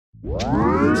Hey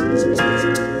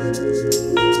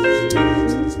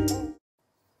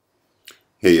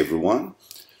everyone,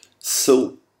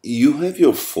 so you have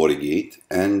your FortiGate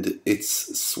and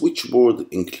its switchboard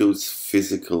includes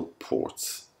physical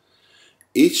ports.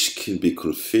 Each can be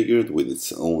configured with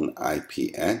its own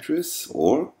IP address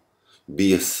or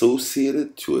be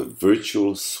associated to a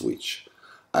virtual switch,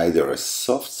 either a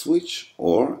soft switch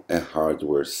or a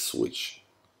hardware switch.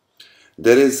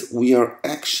 That is, we are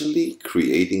actually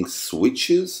creating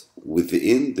switches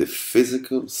within the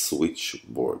physical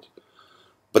switchboard.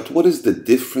 But what is the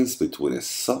difference between a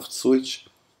soft switch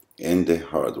and a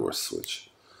hardware switch?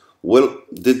 Well,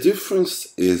 the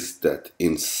difference is that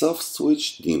in soft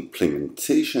switch, the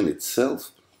implementation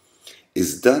itself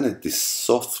is done at the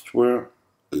software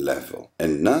level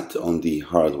and not on the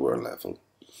hardware level.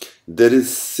 That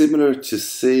is similar to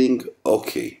saying,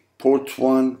 okay, port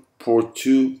 1, port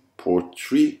 2, port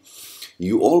 3,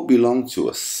 you all belong to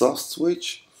a soft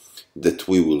switch that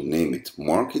we will name it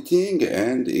marketing,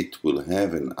 and it will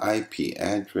have an IP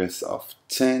address of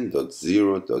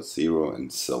 10.0.0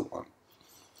 and so on.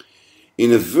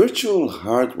 In a virtual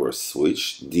hardware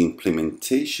switch, the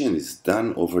implementation is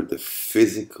done over the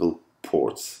physical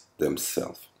ports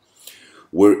themselves,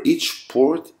 where each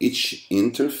port, each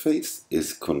interface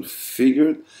is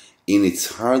configured in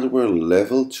its hardware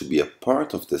level to be a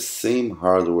part of the same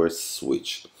hardware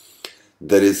switch.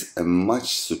 That is a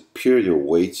much superior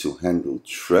way to handle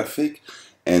traffic,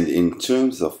 and in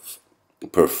terms of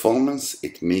performance,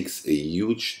 it makes a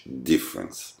huge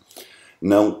difference.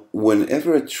 Now,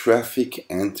 whenever traffic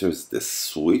enters the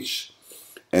switch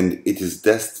and it is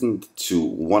destined to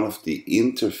one of the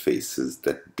interfaces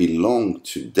that belong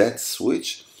to that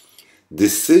switch,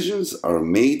 decisions are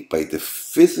made by the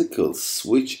physical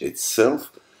switch itself,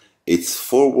 its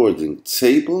forwarding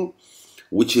table,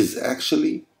 which is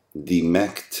actually the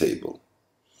MAC table.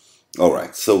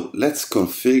 Alright, so let's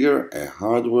configure a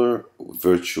hardware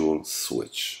virtual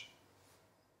switch.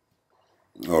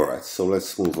 Alright, so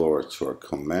let's move over to our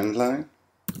command line,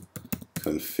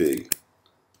 config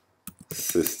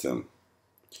system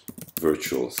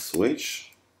virtual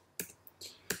switch.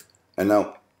 And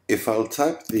now if I'll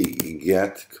type the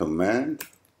get command,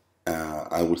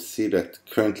 I will see that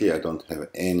currently I don't have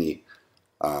any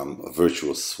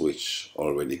virtual switch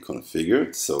already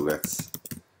configured. So let's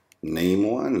name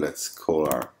one. Let's call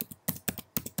our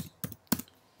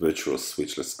virtual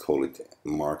switch, let's call it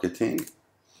marketing,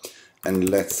 and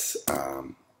let's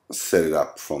set it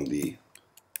up from the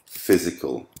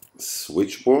physical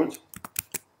switchboard.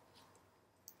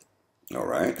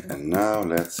 Alright, and now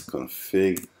let's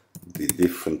configure the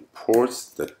different ports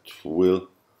that will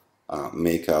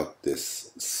make out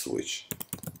this switch.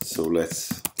 So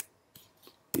let's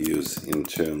use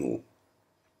internal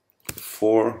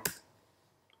 4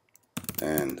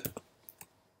 and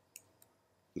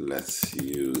let's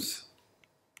use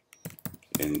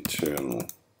internal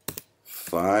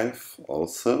 5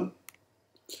 also,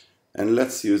 and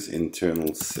let's use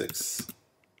internal 6.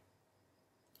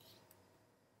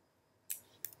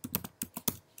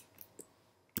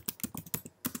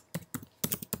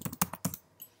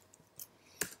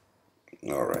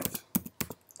 Alright,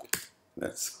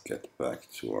 let's get back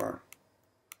to our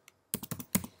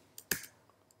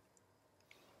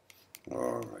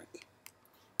alright.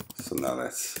 So now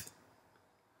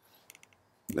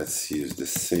let's use the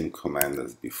same command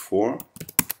as before.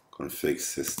 Config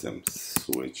system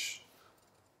switch.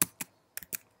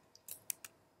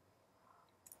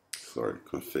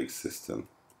 Config system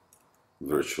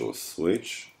virtual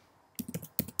switch.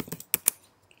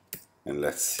 And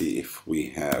let's see if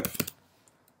we have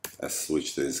a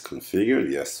switch that is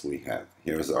configured. Yes, we have.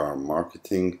 Here's our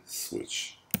marketing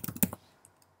switch.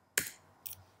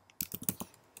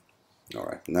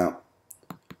 Alright, now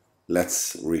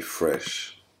let's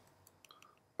refresh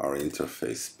our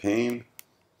interface pane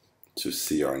to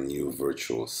see our new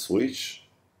virtual switch.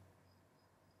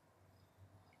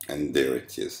 And there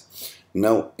it is.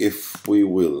 Now if we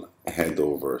will head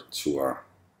over to our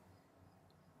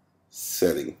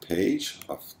setting page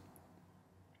of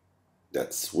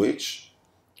that switch,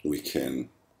 we can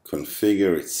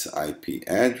configure its IP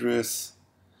address,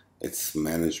 its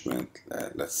management.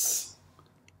 Let's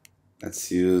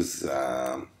use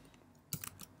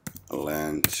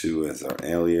LAN2 as our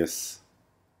alias,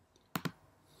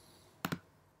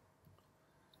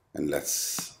 and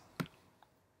let's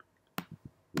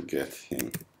get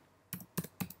him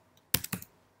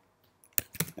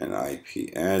an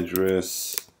IP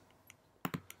address,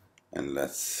 and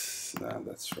let's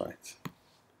that's right,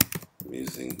 I'm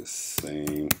using the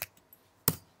same.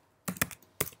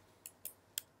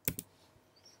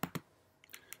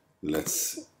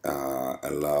 Let's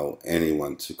allow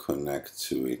anyone to connect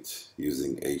to it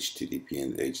using HTTP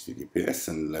and HTTPS,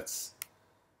 and let's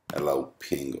allow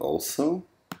ping also.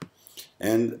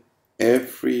 And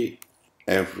every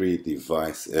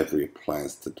device, every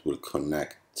appliance that will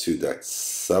connect to that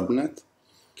subnet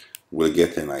will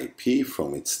get an IP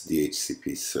from its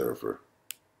DHCP server.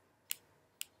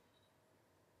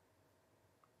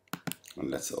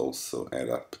 And let's also add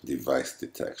up device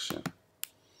detection.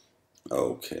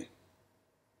 Okay.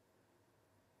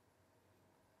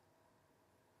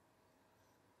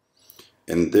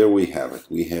 And there we have it.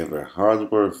 We have a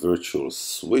hardware virtual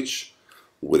switch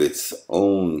with its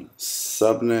own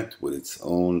subnet, with its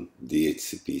own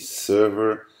DHCP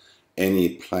server.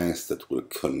 Any appliance that will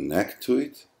connect to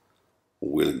it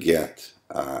will get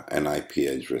an IP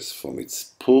address from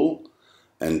its pool,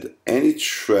 and any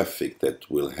traffic that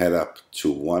will head up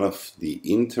to one of the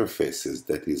interfaces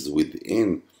that is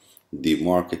within the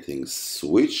marketing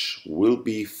switch will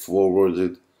be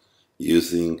forwarded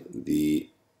using the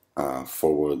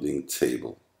forwarding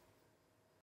table.